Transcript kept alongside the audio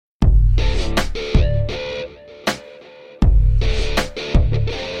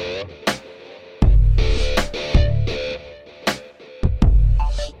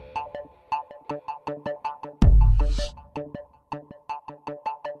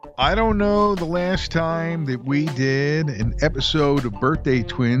I don't know the last time that we did an episode of Birthday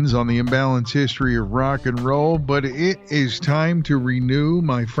Twins on the imbalanced history of rock and roll, but it is time to renew.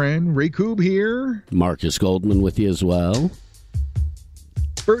 My friend Ray Koob here. Marcus Goldman with you as well.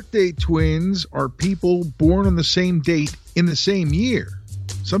 Birthday twins are people born on the same date in the same year.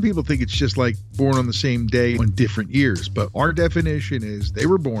 Some people think it's just like born on the same day on different years, but our definition is they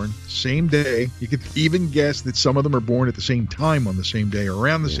were born same day. You could even guess that some of them are born at the same time on the same day or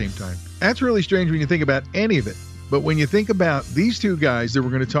around the same time. That's really strange when you think about any of it. But when you think about these two guys that we're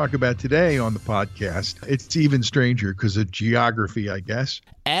going to talk about today on the podcast, it's even stranger because of geography, I guess.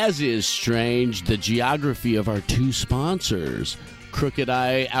 As is strange, the geography of our two sponsors. Crooked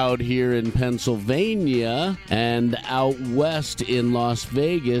Eye out here in Pennsylvania, and out west in Las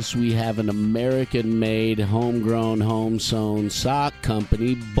Vegas, we have an American-made, homegrown, home-sewn sock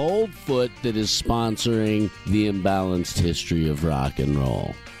company, Boldfoot, that is sponsoring the imbalanced history of rock and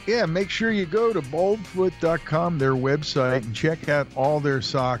roll. Yeah, make sure you go to boldfoot.com, their website, and check out all their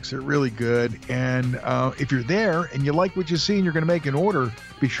socks. They're really good. And if you're there and you like what you see and you're going to make an order,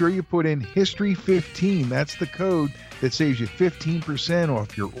 be sure you put in History15. That's the code that saves you 15%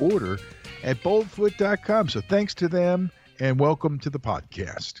 off your order at boldfoot.com. So thanks to them and welcome to the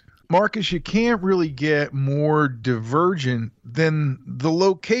podcast. Marcus, you can't really get more divergent than the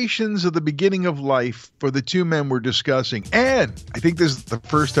locations of the beginning of life for the two men we're discussing. And I think this is the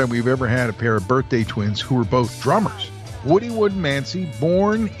first time we've ever had a pair of birthday twins who were both drummers. Woody Woodmansey,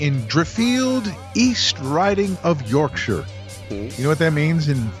 born in Driffield, East Riding of Yorkshire. You know what that means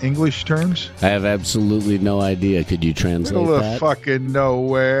in English terms? I have absolutely no idea. Could you translate Middle that? of fucking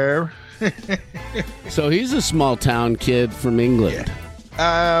nowhere. So he's a small town kid from England.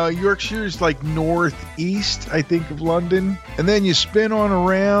 Yeah. Yorkshire's like northeast, I think, of London. And then you spin on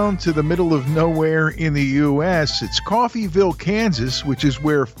around to the middle of nowhere in the U.S. It's Coffeyville, Kansas, which is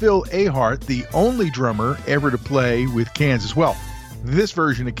where Phil Ehart, the only drummer ever to play with Kansas. Well, this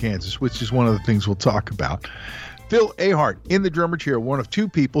version of Kansas, which is one of the things we'll talk about. Phil Ehart in the drummer chair, one of two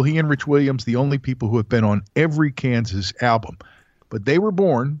people, he and Rich Williams, the only people who have been on every Kansas album. But they were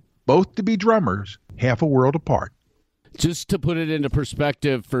born, both to be drummers, half a world apart. Just to put it into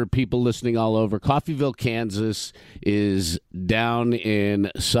perspective for people listening all over, Coffeyville, Kansas is down in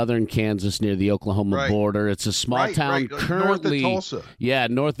southern Kansas near the Oklahoma border. It's a small town currently north of Tulsa. Yeah,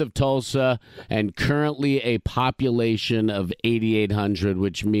 north of Tulsa, and currently a population of 8,800,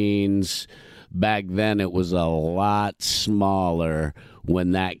 which means back then it was a lot smaller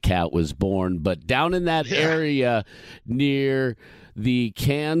when that cat was born. But down in that area near the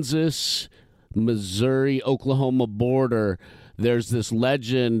Kansas, Missouri, Oklahoma border, there's this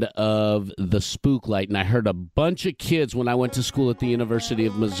legend of the spook light. And I heard a bunch of kids when I went to school at the University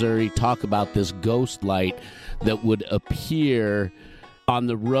of Missouri talk about this ghost light that would appear on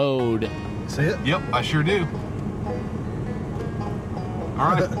the road. See it? Yep, I sure do.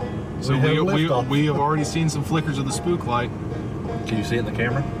 All right. So we have already seen some flickers of the spook light. Can you see it in the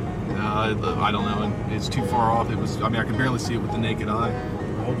camera? I don't know. It's too far off. I can barely see it with the naked eye.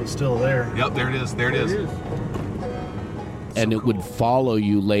 I hope it's still there. Yep, there it is. There it is. And it would follow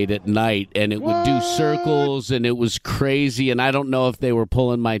you late at night, and it would do circles, and it was crazy. And I don't know if they were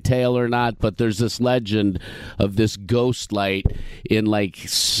pulling my tail or not, but there's this legend of this ghost light in like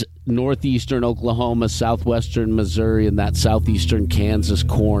northeastern Oklahoma, southwestern Missouri, and that southeastern Kansas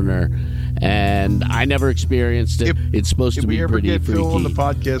corner. And I never experienced it. It's supposed to be pretty freaky. If we ever get Phil on the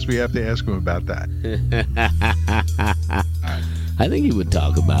podcast, we have to ask him about that. I think he would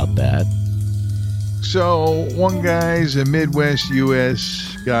talk about that. So one guy's a Midwest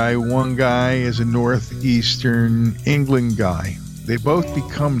U.S. guy, one guy is a Northeastern England guy. They both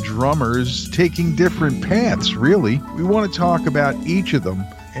become drummers, taking different paths, really. We want to talk about each of them,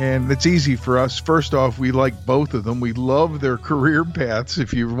 and it's easy for us. First off, we like both of them. We love their career paths,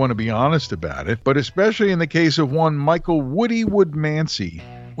 if you want to be honest about it. But especially in the case of one, Michael Woody Woodmansey.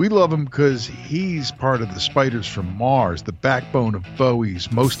 We love him because he's part of the Spiders from Mars, the backbone of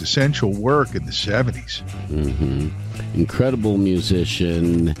Bowie's most essential work in the 70s. Mm-hmm. Incredible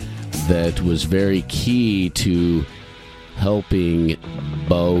musician that was very key to helping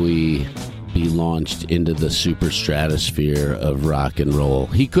Bowie be launched into the super stratosphere of rock and roll.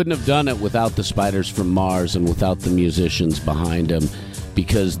 He couldn't have done it without the Spiders from Mars and without the musicians behind him,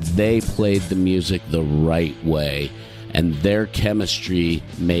 because they played the music the right way. And their chemistry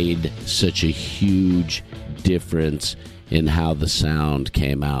made such a huge difference in how the sound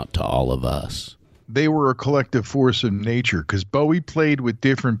came out to all of us. They were a collective force of nature, because Bowie played with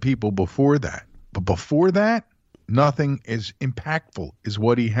different people before that. But before that, nothing as impactful as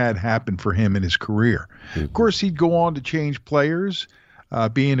what he had happen for him in his career. Mm-hmm. Of course, he'd go on to change players.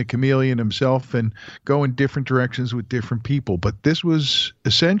 being a chameleon himself and going different directions with different people. But this was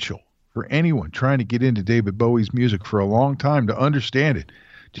essential for anyone trying to get into David Bowie's music for a long time to understand it.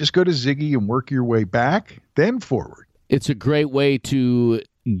 Just go to Ziggy and work your way back, then forward. It's a great way to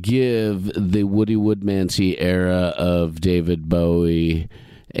give the Woody Woodmansey era of David Bowie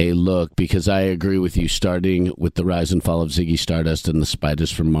a look, because I agree with you, starting with the rise and fall of Ziggy Stardust and the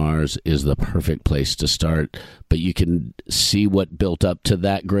Spiders from Mars is the perfect place to start. But you can see what built up to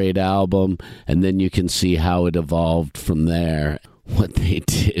that great album, and then you can see how it evolved from there. What they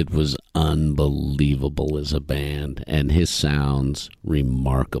did was unbelievable as a band, and his sound's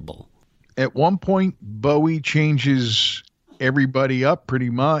remarkable. At one point, Bowie changes everybody up pretty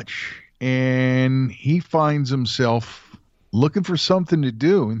much, and he finds himself looking for something to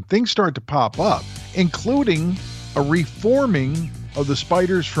do, and things start to pop up, including a reforming of the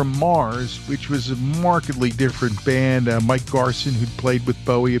Spiders from Mars, which was a markedly different band. Mike Garson, who'd played with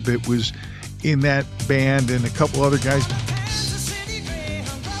Bowie a bit, was in that band, and a couple other guys.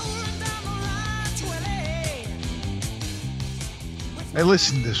 I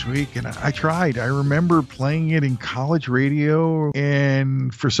listened this week, and I tried. I remember playing it in college radio,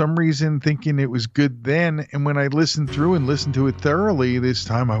 and for some reason thinking it was good then. And when I listened through and listened to it thoroughly this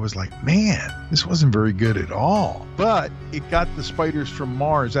time, I was like, man, this wasn't very good at all. But it got the Spiders from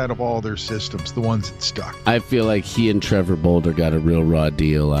Mars out of all their systems, the ones that stuck. I feel like he and Trevor Bolder got a real raw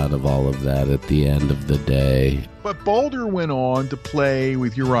deal out of all of that at the end of the day. But Bolder went on to play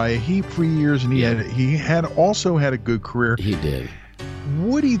with Uriah Heep for years, and he had also had a good career. He did.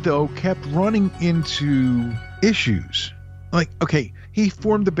 Woody, though, kept running into issues. Like, okay, he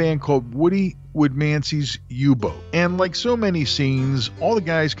formed a band called Woody Woodmansey's U-Boat. And like so many scenes, all the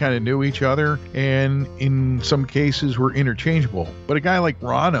guys kind of knew each other and in some cases were interchangeable. But a guy like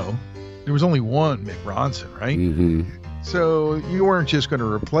Ronno, there was only one Mick Ronson, right? Mm-hmm. So you weren't just going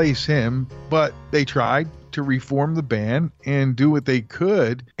to replace him, but they tried to reform the band and do what they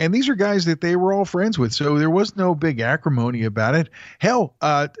could. And these are guys that they were all friends with, so there was no big acrimony about it. Hell,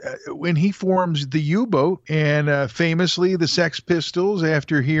 when he forms the U-Boat, and famously the Sex Pistols,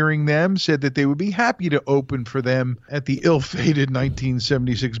 after hearing them, said that they would be happy to open for them at the ill-fated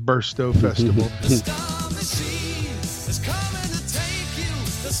 1976 Burstow Festival. The Star Machine is coming to take you.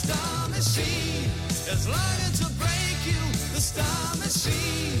 The Star Machine is longing to break you. The Star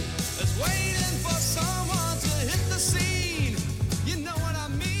Machine is waiting for someone to hit the scene. You know what I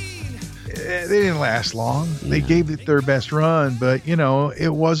mean? They didn't last long. They gave it their best run, but, you know, it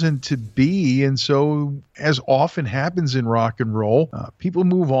wasn't to be. And so, as often happens in rock and roll, people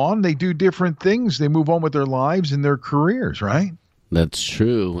move on. They do different things. They move on with their lives and their careers, right? That's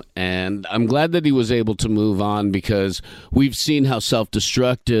true. And I'm glad that he was able to move on, because we've seen how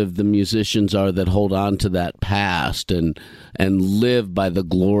self-destructive the musicians are that hold on to that past and live by the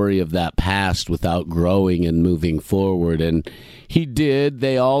glory of that past without growing and moving forward. And he did.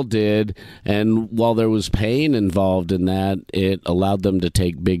 They all did. And while there was pain involved in that, it allowed them to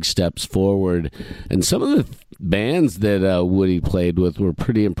take big steps forward. And some of the bands that Woody played with were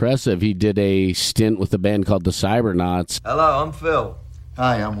pretty impressive. He did a stint with a band called the Cybernauts. Hello, I'm Phil.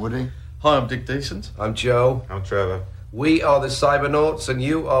 Hi, I'm Woody. Hi, I'm Dick Decent. I'm Joe. I'm Trevor. We are the Cybernauts, and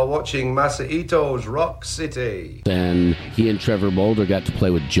you are watching Masahito's Rock City. And he and Trevor Bolder got to play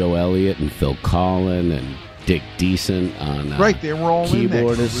with Joe Elliott and Phil Collin and Dick Decent on right, they were all in that.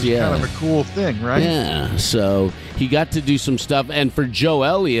 It was kind of a cool thing, right? Yeah, so he got to do some stuff. And for Joe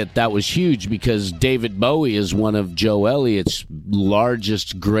Elliott, that was huge, because David Bowie is one of Joe Elliott's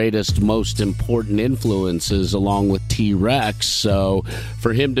largest, greatest, most important influences, along with T-Rex. So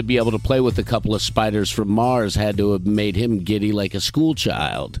for him to be able to play with a couple of Spiders from Mars had to have made him giddy like a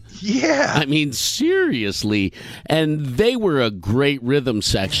schoolchild. Yeah. I mean, seriously. And they were a great rhythm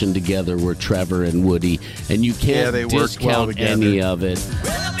section together, were Trevor and Woody. And you can't discount any of it.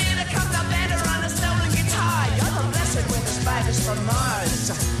 Well, being a cocked up band around a stolen guitar, you're the blessed with the Spiders from Mars.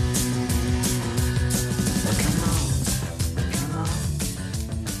 Come on,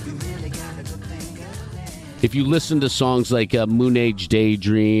 you really got a good thing going. If you listen to songs like Moon Age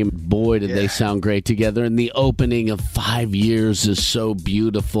Daydream, boy, did they sound great together. And the opening of 5 Years is so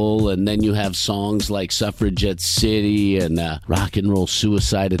beautiful. And then you have songs like Suffragette City and Rock and Roll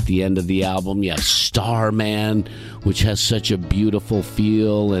Suicide at the end of the album. You have Starman, which has such a beautiful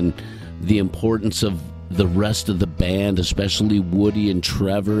feel, and the importance of the rest of the band, especially Woody and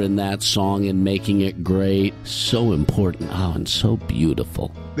Trevor in that song and making it great. So important. Oh, and so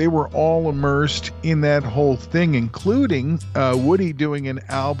beautiful. they were all immersed in that whole thing, including Woody doing an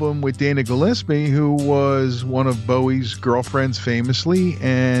album with Dana Gillespie, who was one of Bowie's girlfriends famously,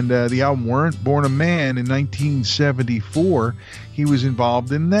 and the album Weren't Born a Man in 1974. He was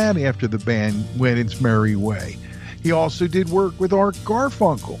involved in that after the band went its merry way. He also did work with Art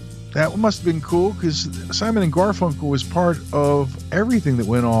Garfunkel. That must have been cool because Simon and Garfunkel was part of everything that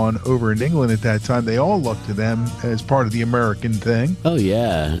went on over in England at that time. They all looked to them as part of the American thing. Oh,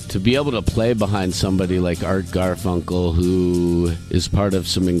 yeah. To be able to play behind somebody like Art Garfunkel, who is part of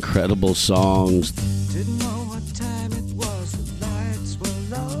some incredible songs. Didn't know what time it was, the lights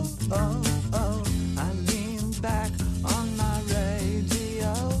were low. Oh, oh. I leaned back on my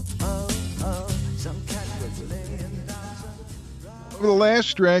radio. Oh, oh. Some cat was laying down. Over the last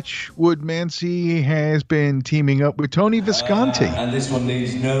stretch, Woodmansey has been teaming up with Tony Visconti. And this one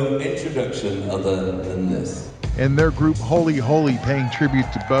needs no introduction other than this. And their group Holy Holy, paying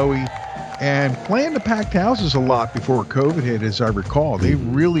tribute to Bowie and playing the packed houses a lot before COVID hit, as I recall. They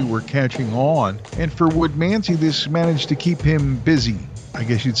really were catching on. And for Woodmansey, this managed to keep him busy, I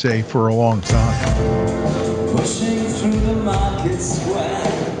guess you'd say, for a long time. Pushing through the market square,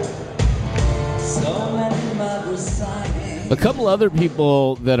 so many mothers signing. A couple other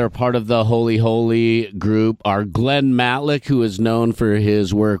people that are part of the Holy Holy group are Glenn Matlick, who is known for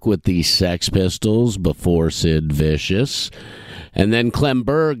his work with the Sex Pistols before Sid Vicious. And then Clem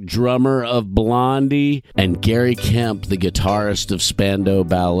Berg, drummer of Blondie, and Gary Kemp, the guitarist of Spandau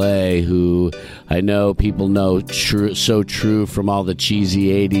Ballet, who I know people know so true from all the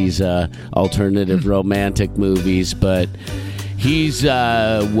cheesy 80s alternative romantic movies, but he's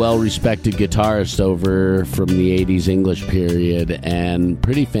a well-respected guitarist over from the 80s English period and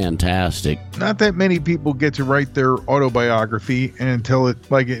pretty fantastic. Not that many people get to write their autobiography and tell it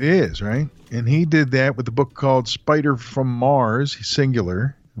like it is, right? And he did that with a book called Spider from Mars,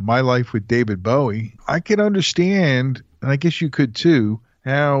 singular, My Life with David Bowie. I could understand, and I guess you could too,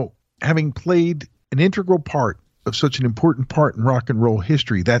 how having played an integral part of such an important part in rock and roll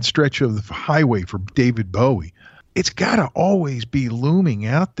history, that stretch of the highway for David Bowie, it's got to always be looming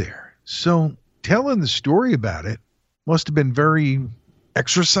out there. So telling the story about it must have been very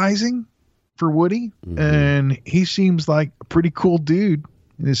exercising for Woody. Mm-hmm. And he seems like a pretty cool dude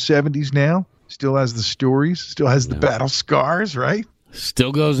in his 70s now. Still has the stories, still has the battle scars, right?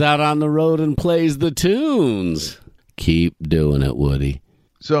 Still goes out on the road and plays the tunes. Keep doing it, Woody.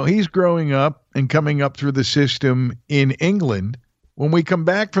 So he's growing up and coming up through the system in England. When we come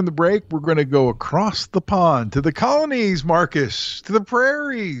back from the break, we're going to go across the pond to the colonies, Marcus, to the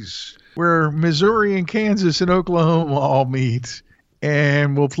prairies, where Missouri and Kansas and Oklahoma all meet.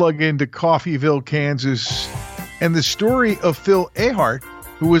 And we'll plug into Coffeyville, Kansas, and the story of Phil Ehart,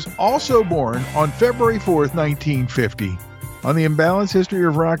 who was also born on February 4th, 1950. On the Imbalanced History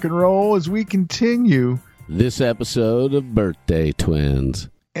of Rock and Roll, as we continue this episode of Birthday Twins.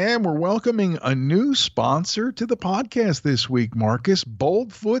 And we're welcoming a new sponsor to the podcast this week, Marcus,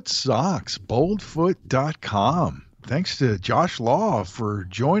 Boldfoot Socks, boldfoot.com. Thanks to Josh Law for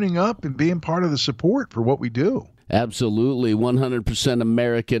joining up and being part of the support for what we do. Absolutely, 100%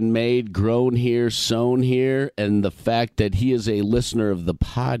 American-made, grown here, sewn here, and the fact that he is a listener of the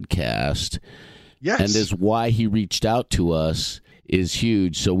podcast, yes, and is why he reached out to us, is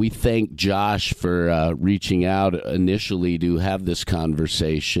huge. So we thank Josh for reaching out initially to have this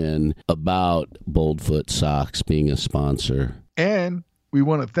conversation about Boldfoot Socks being a sponsor. And we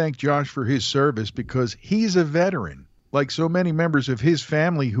want to thank Josh for his service because he's a veteran, like so many members of his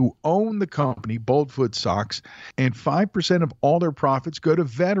family who own the company, Boldfoot Socks, and 5% of all their profits go to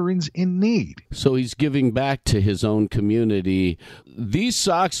veterans in need. So he's giving back to his own community. These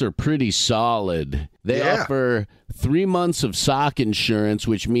socks are pretty solid. They offer 3 months of sock insurance,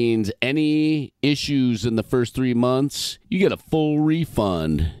 which means any issues in the first 3 months, you get a full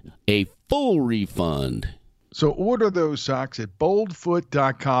refund. A full refund. So order those socks at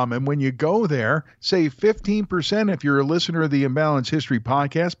boldfoot.com, and when you go there, save 15% if you're a listener of the Imbalanced History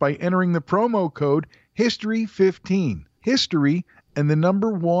podcast by entering the promo code HISTORY15. History and the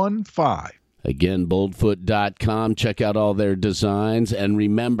number 15. Again, boldfoot.com. Check out all their designs, and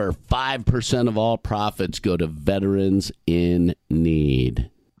remember, 5% of all profits go to veterans in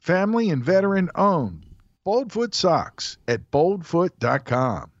need. Family and veteran owned. Boldfoot Socks at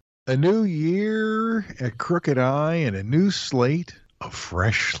boldfoot.com. A new year at Crooked Eye and a new slate of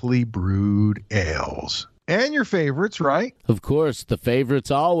freshly brewed ales. And your favorites, right? Of course, the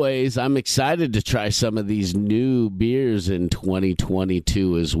favorites always. I'm excited to try some of these new beers in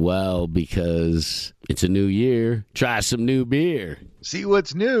 2022 as well because it's a new year. Try some new beer. See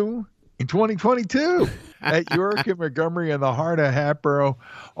what's new in 2022. at York and Montgomery in the heart of Hatboro.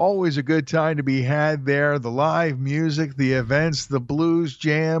 Always a good time to be had there. The live music, the events, the blues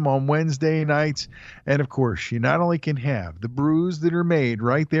jam on Wednesday nights. And, of course, you not only can have the brews that are made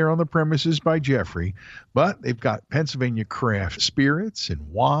right there on the premises by Jeffrey, but they've got Pennsylvania craft spirits and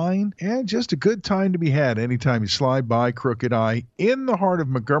wine, and just a good time to be had anytime you slide by Crooked Eye in the heart of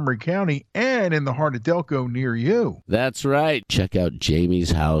Montgomery County and in the heart of Delco near you. That's right. Check out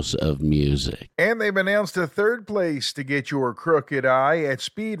Jamie's House of Music. And they've announced a third place to get your Crooked Eye at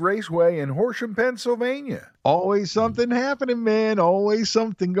Speed Raceway in Horsham, Pennsylvania. Always something happening, man. Always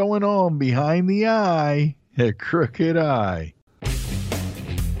something going on behind the eye at Crooked Eye.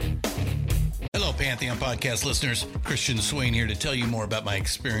 Hello, Pantheon Podcast listeners. Christian Swain here to tell you more about my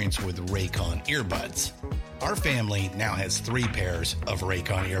experience with Raycon earbuds. Our family now has 3 pairs of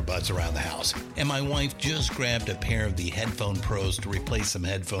Raycon earbuds around the house, and my wife just grabbed a pair of the Headphone Pros to replace some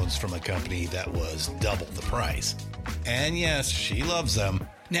headphones from a company that was double the price. And yes, she loves them.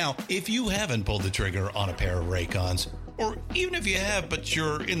 Now, if you haven't pulled the trigger on a pair of Raycons, or even if you have, but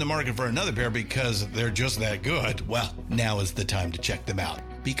you're in the market for another pair because they're just that good, well, now is the time to check them out,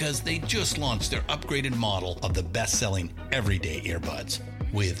 because they just launched their upgraded model of the best-selling everyday earbuds.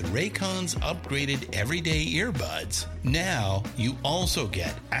 With Raycon's upgraded everyday earbuds, now you also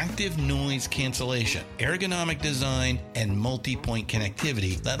get active noise cancellation, ergonomic design, and multi-point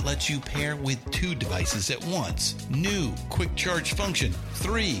connectivity that lets you pair with 2 devices at once. New quick charge function,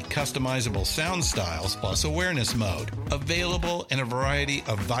 3 customizable sound styles, plus awareness mode. Available in a variety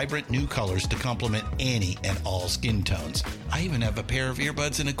of vibrant new colors to complement any and all skin tones. I even have a pair of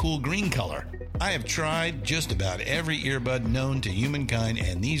earbuds in a cool green color. I have tried just about every earbud known to humankind,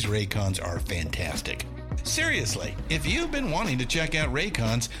 and these Raycons are fantastic. Seriously, if you've been wanting to check out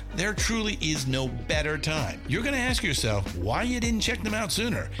Raycons, there truly is no better time. You're going to ask yourself why you didn't check them out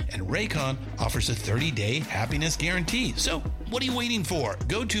sooner, and Raycon offers a 30-day happiness guarantee. So what are you waiting for?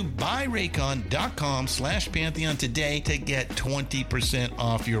 Go to buyraycon.com/Pantheon today to get 20%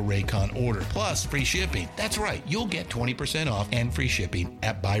 off your Raycon order, plus free shipping. That's right, you'll get 20% off and free shipping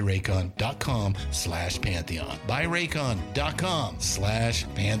at buyraycon.com/Pantheon.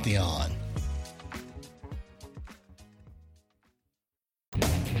 buyraycon.com/Pantheon.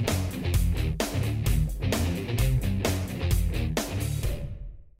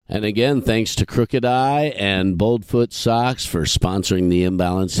 And again, thanks to Crooked Eye and Boldfoot Socks for sponsoring the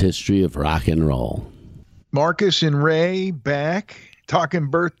Imbalanced History of Rock and Roll. Marcus and Ray back, talking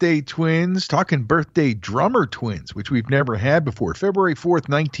birthday twins, talking birthday drummer twins, which we've never had before. February 4th,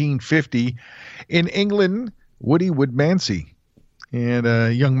 1950, in England, Woody Woodmansey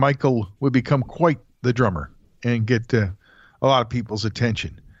and young Michael would become quite the drummer and get a lot of people's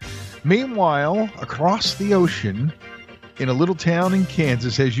attention. Meanwhile, across the ocean, in a little town in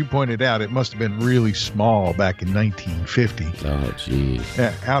Kansas, as you pointed out, it must have been really small back in 1950. Oh, geez.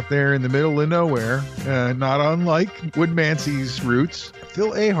 Out there in the middle of nowhere, not unlike Woodmansey's roots,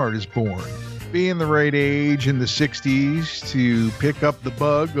 Phil Ehart is born. Being the right age in the 60s to pick up the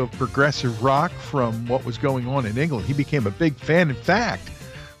bug of progressive rock from what was going on in England, he became a big fan. In fact,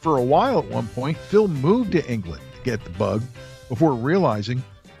 for a while at one point, Phil moved to England to get the bug before realizing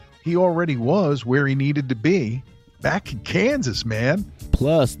he already was where he needed to be. Back in Kansas, man.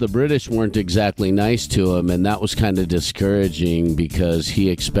 Plus, the British weren't exactly nice to him, and that was kind of discouraging because he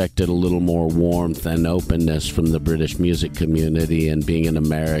expected a little more warmth and openness from the British music community, and being an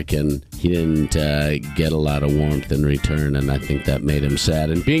American, he didn't get a lot of warmth in return, and I think that made him sad.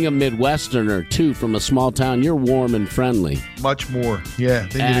 And being a Midwesterner, too, from a small town, you're warm and friendly. Much more, yeah,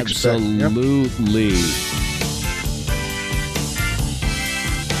 than you'd expect. Absolutely. Yep.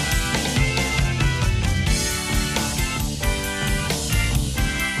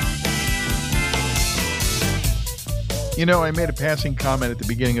 You know, I made a passing comment at the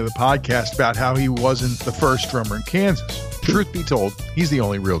beginning of the podcast about how he wasn't the first drummer in Kansas. Truth be told, he's the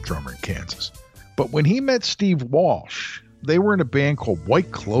only real drummer in Kansas. But when he met Steve Walsh, they were in a band called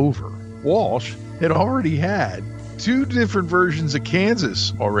White Clover. Walsh had already had 2 different versions of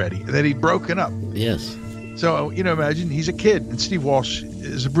Kansas already that he'd broken up. Yes. So, you know, imagine he's a kid, and Steve Walsh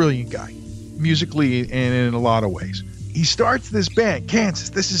is a brilliant guy, musically and in a lot of ways. He starts this band, Kansas.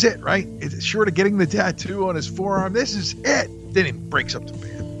 This is it, right? It's short of getting the tattoo on his forearm. This is it. Then he breaks up the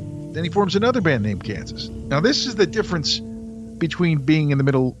band. Then he forms another band named Kansas. Now, this is the difference between being in the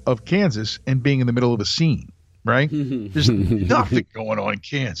middle of Kansas and being in the middle of a scene, right? There's nothing going on in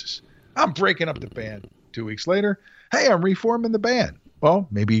Kansas. I'm breaking up the band. 2 weeks later, hey, I'm reforming the band. Well,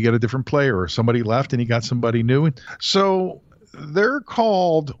 maybe you got a different player or somebody left and you got somebody new. And so they're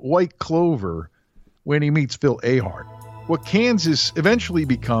called White Clover when he meets Phil Ehart. What Kansas eventually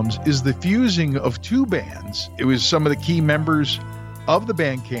becomes is the fusing of two bands. It was some of the key members of the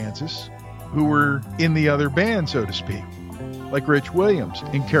band Kansas who were in the other band, so to speak, like Rich Williams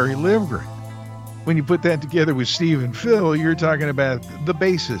and Kerry Livgren. When you put that together with Steve and Phil, you're talking about the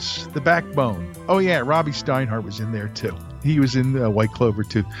basis, the backbone. Oh yeah, Robbie Steinhardt was in there too. He was in White Clover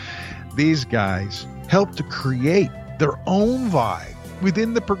too. These guys helped to create their own vibe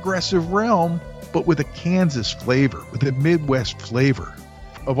within the progressive realm, but with a Kansas flavor, with a Midwest flavor.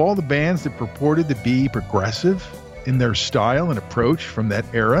 Of all the bands that purported to be progressive in their style and approach from that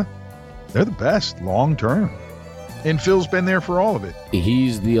era, they're the best long term. And Phil's been there for all of it.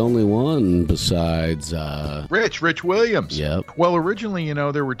 He's the only one besides... Rich Williams. Yep. Well, originally,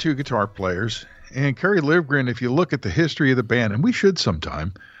 there were two guitar players. And Kerry Livgren, if you look at the history of the band, and we should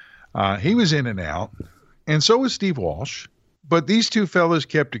sometime, he was in and out. And so was Steve Walsh. But these two fellas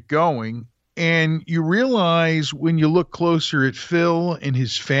kept it going. And you realize when you look closer at Phil and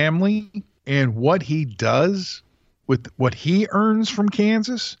his family and what he does with what he earns from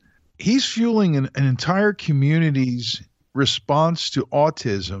Kansas, he's fueling an entire community's response to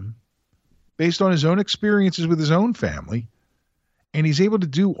autism based on his own experiences with his own family. And he's able to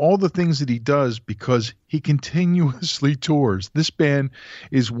do all the things that he does because he continuously tours. This band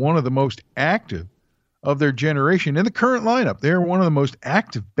is one of the most active of their generation. In the current lineup, they're one of the most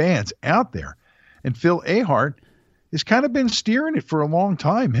active bands out there. And Phil Ehart has kind of been steering it for a long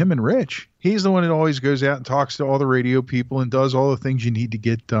time, him and Rich. He's the one that always goes out and talks to all the radio people and does all the things you need to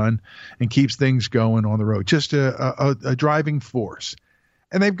get done and keeps things going on the road. Just a driving force.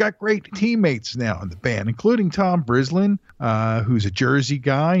 And they've got great teammates now in the band, including Tom Brislin, who's a Jersey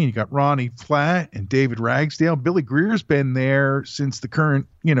guy. And you got Ronnie Flatt and David Ragsdale. Billy Greer's been there since the current,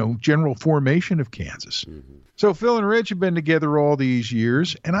 general formation of Kansas. Mm-hmm. So Phil and Rich have been together all these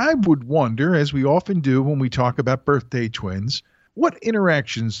years. And I would wonder, as we often do when we talk about birthday twins, what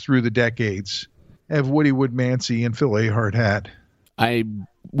interactions through the decades have Woody Woodmansey and Phil Ehart had? I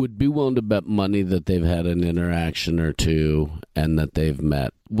would be willing to bet money that they've had an interaction or two and that they've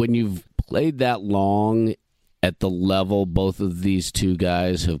met. When you've played that long at the level both of these two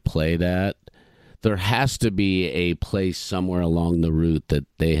guys have played at, there has to be a place somewhere along the route that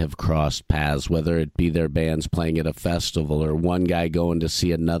they have crossed paths, whether it be their bands playing at a festival or one guy going to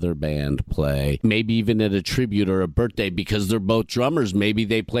see another band play, maybe even at a tribute or a birthday because they're both drummers. Maybe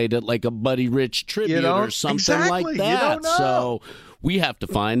they played at like a Buddy Rich tribute or something like that. You don't know. So we have to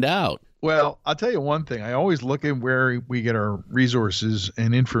find out. Well, I'll tell you one thing. I always look at where we get our resources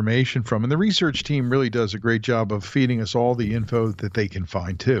and information from, and the research team really does a great job of feeding us all the info that they can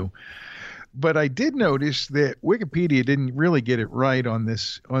find, too. But I did notice that Wikipedia didn't really get it right on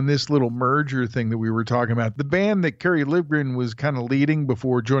this little merger thing that we were talking about. The band that Kerry Livgren was kind of leading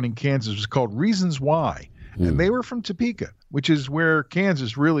before joining Kansas was called Reasons Why. And they were from Topeka, which is where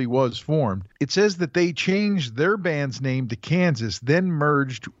Kansas really was formed. It says that they changed their band's name to Kansas, then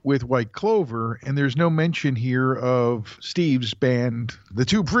merged with White Clover, and there's no mention here of Steve's band, the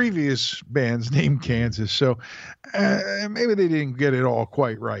two previous bands named Kansas. So maybe they didn't get it all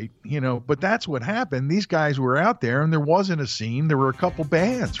quite right, but that's what happened. These guys were out there, and there wasn't a scene. There were a couple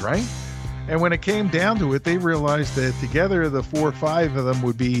bands, right? And when it came down to it, they realized that together the 4 or 5 of them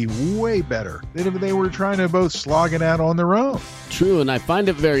would be way better than if they were trying to both slog it out on their own. True, and I find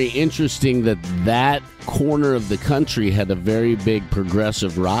it very interesting that that corner of the country had a very big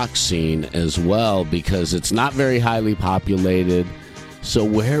progressive rock scene as well, because it's not very highly populated. So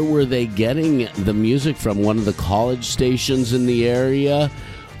where were they getting the music from? One of the college stations in the area?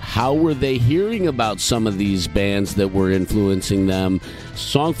 How were they hearing about some of these bands that were influencing them?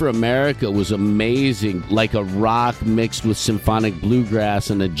 Song for America was amazing, like a rock mixed with symphonic bluegrass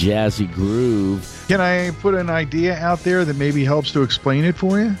and a jazzy groove. Can I put an idea out there that maybe helps to explain it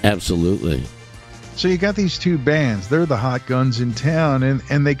for you? Absolutely. So you got these two bands. They're the hot guns in town,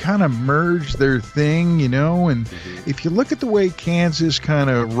 and they kind of merged their thing, and if you look at the way Kansas kind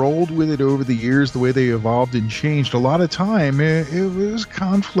of rolled with it over the years, the way they evolved and changed, a lot of time it was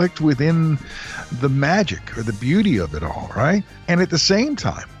conflict within the magic or the beauty of it all, right? And at the same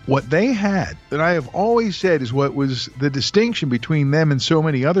time, what they had that I have always said is what was the distinction between them and so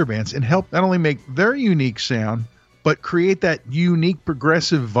many other bands, and helped not only make their unique sound, but create that unique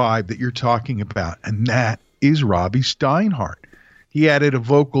progressive vibe that you're talking about. And that is Robbie Steinhardt. He added a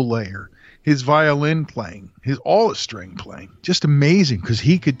vocal layer, his violin playing, all his string playing. Just amazing, because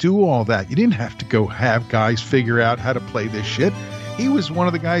he could do all that. You didn't have to go have guys figure out how to play this shit. He was one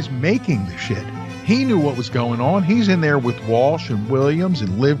of the guys making the shit. He knew what was going on. He's in there with Walsh and Williams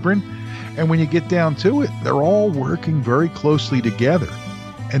and Livgren. And when you get down to it, they're all working very closely together.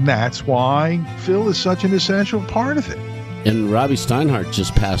 And that's why Phil is such an essential part of it. And Robbie Steinhardt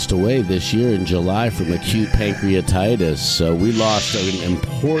just passed away this year in July from acute pancreatitis. So we lost an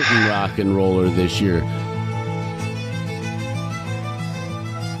important rock and roller this year.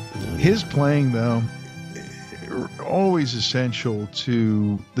 His playing, though, always essential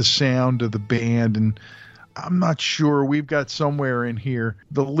to the sound of the band. And I'm not sure, we've got somewhere in here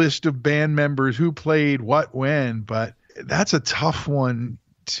the list of band members who played what when, but that's a tough one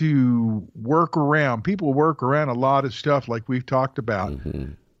to work around. People work around a lot of stuff like we've talked about.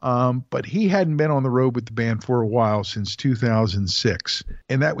 But he hadn't been on the road with the band for a while, since 2006.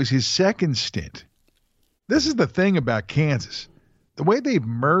 And that was his second stint. This is the thing about Kansas. The way they've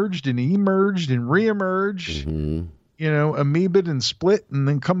merged and emerged and reemerged, amoebid and split and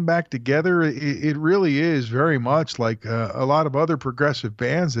then come back together, it really is very much like a lot of other progressive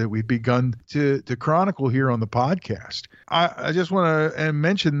bands that we've begun to chronicle here on the podcast. I just want to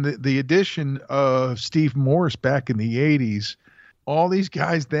mention the addition of Steve Morse back in the 80s. All these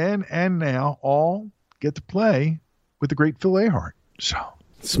guys then and now all get to play with the great Phil Ehart. So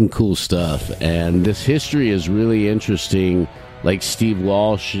some cool stuff. And this history is really interesting. Like Steve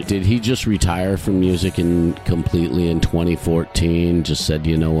Walsh, did he just retire from music completely in 2014? Just said,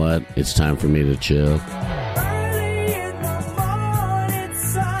 you know what, it's time for me to chill. Early in the morning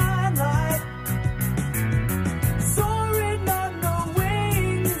sunlight, soaring on the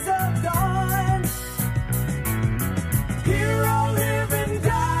wings of dawn. Here I live and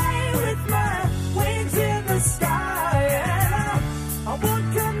die with my wings in the sky, and I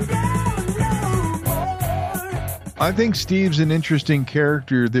won't come down no more. I think Steve's an interesting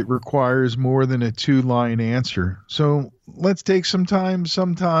character that requires more than a 2-line answer. So let's take some time,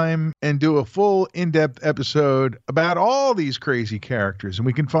 and do a full in-depth episode about all these crazy characters. And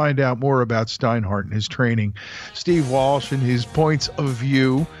we can find out more about Steinhardt and his training, Steve Walsh and his points of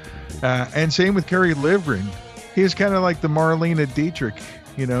view. And same with Kerry Livgren. He is kind of like the Marlene Dietrich,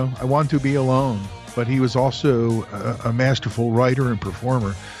 I want to be alone. But he was also a masterful writer and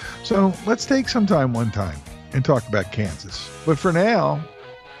performer. So let's take some time one time and talk about Kansas. But for now,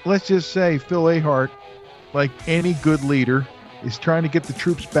 let's just say Phil Ehart, like any good leader, is trying to get the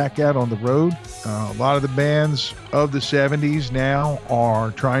troops back out on the road. A lot of the bands of the 70s now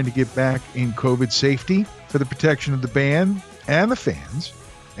are trying to get back in COVID safety for the protection of the band and the fans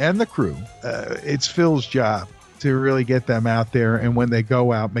and the crew. It's Phil's job to really get them out there, and when they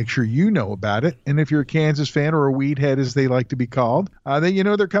go out, make sure you know about it. And if you're a Kansas fan, or a weedhead as they like to be called, then you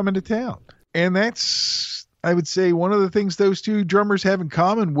know they're coming to town. And that's, I would say, one of the things those two drummers have in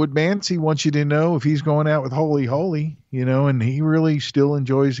common. Woodmansey wants you to know if he's going out with Holy Holy, and he really still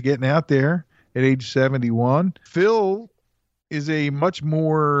enjoys getting out there at age 71. Phil is a much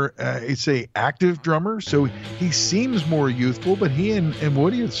more, active drummer, so he seems more youthful, but he and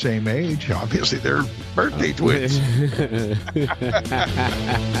Woody are the same age. Obviously, they're birthday twins.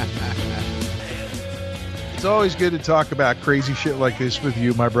 It's always good to talk about crazy shit like this with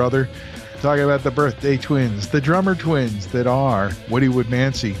you, my brother. Talking about the birthday twins, the drummer twins that are Woody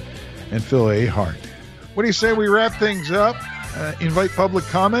Woodmansey and Phil Ehart. What do you say we wrap things up? Invite public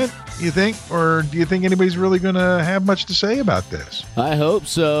comment, you think? Or do you think anybody's really going to have much to say about this? I hope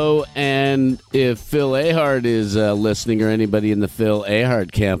so. And if Phil Ehart is listening, or anybody in the Phil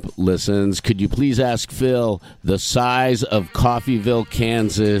Ehart camp listens, could you please ask Phil the size of Coffeyville,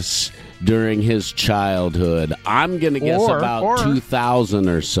 Kansas during his childhood? I'm going to guess about 2,000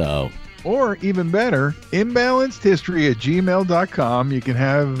 or so. Or even better, imbalancedhistory@gmail.com. You can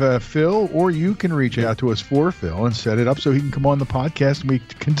have Phil, or you can reach out to us for Phil and set it up so he can come on the podcast and we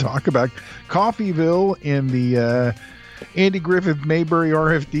can talk about Coffeyville in the Andy Griffith, Mayberry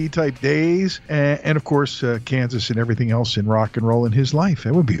RFD type days. And of course, Kansas and everything else in rock and roll in his life.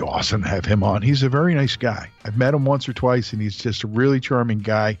 It would be awesome to have him on. He's a very nice guy. I've met him once or twice, and he's just a really charming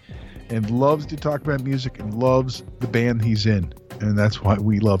guy and loves to talk about music and loves the band he's in. And that's why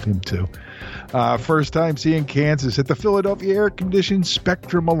we love him too. First time seeing Kansas at the Philadelphia Air Conditioned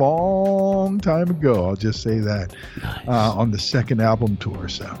Spectrum a long time ago. I'll just say that. Nice. On the second album tour.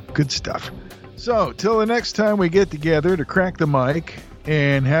 So good stuff. So till the next time we get together to crack the mic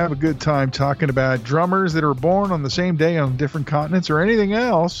and have a good time talking about drummers that are born on the same day on different continents or anything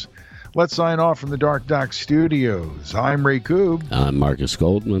else, let's sign off from the Dark Doc Studios. I'm Ray Koob. I'm Marcus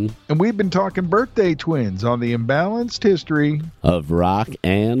Goldman. And we've been talking birthday twins on the Imbalanced History of Rock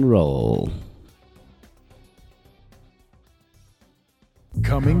and Roll.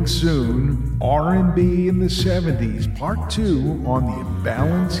 Coming soon, R&B in the 70s, Part 2 on the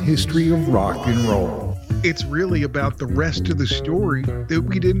Imbalanced History of Rock and Roll. It's really about the rest of the story that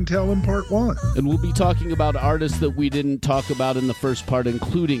we didn't tell in part one. And we'll be talking about artists that we didn't talk about in the first part,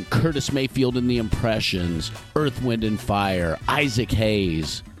 including Curtis Mayfield and the Impressions, Earth, Wind and Fire, Isaac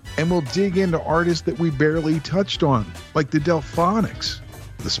Hayes. And we'll dig into artists that we barely touched on, like the Delphonics,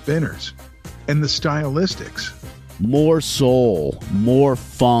 the Spinners, and the Stylistics. More soul, more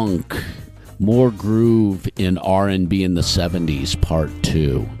funk, more groove in R&B in the 70s, Part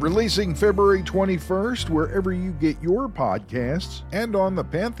 2. Releasing February 21st, wherever you get your podcasts, and on the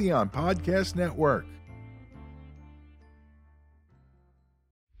Pantheon Podcast Network.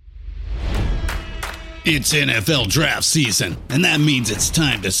 It's NFL draft season, and that means it's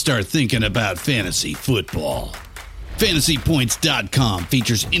time to start thinking about fantasy football. FantasyPoints.com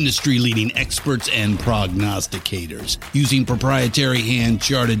features industry-leading experts and prognosticators using proprietary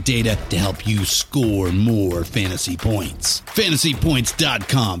hand-charted data to help you score more fantasy points.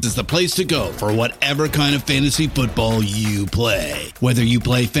 FantasyPoints.com is the place to go for whatever kind of fantasy football you play. Whether you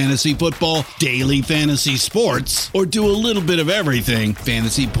play fantasy football, daily fantasy sports, or do a little bit of everything,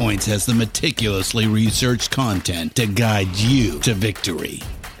 Fantasy Points has the meticulously researched content to guide you to victory.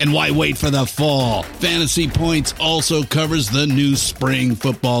 And why wait for the fall? Fantasy Points also covers the new spring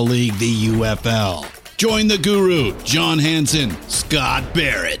football league, the UFL. Join the guru, John Hansen, Scott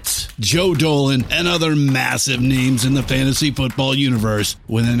Barrett, Joe Dolan, and other massive names in the fantasy football universe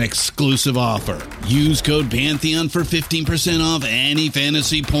with an exclusive offer. Use code Pantheon for 15% off any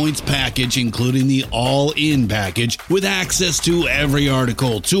Fantasy Points package, including the all-in package, with access to every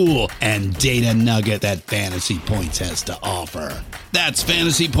article, tool, and data nugget that Fantasy Points has to offer. That's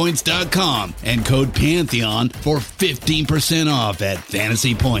FantasyPoints.com and code Pantheon for 15% off at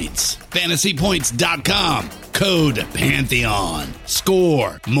Fantasy Points. FantasyPoints.com, code Pantheon.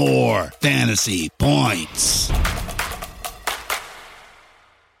 Score more fantasy points.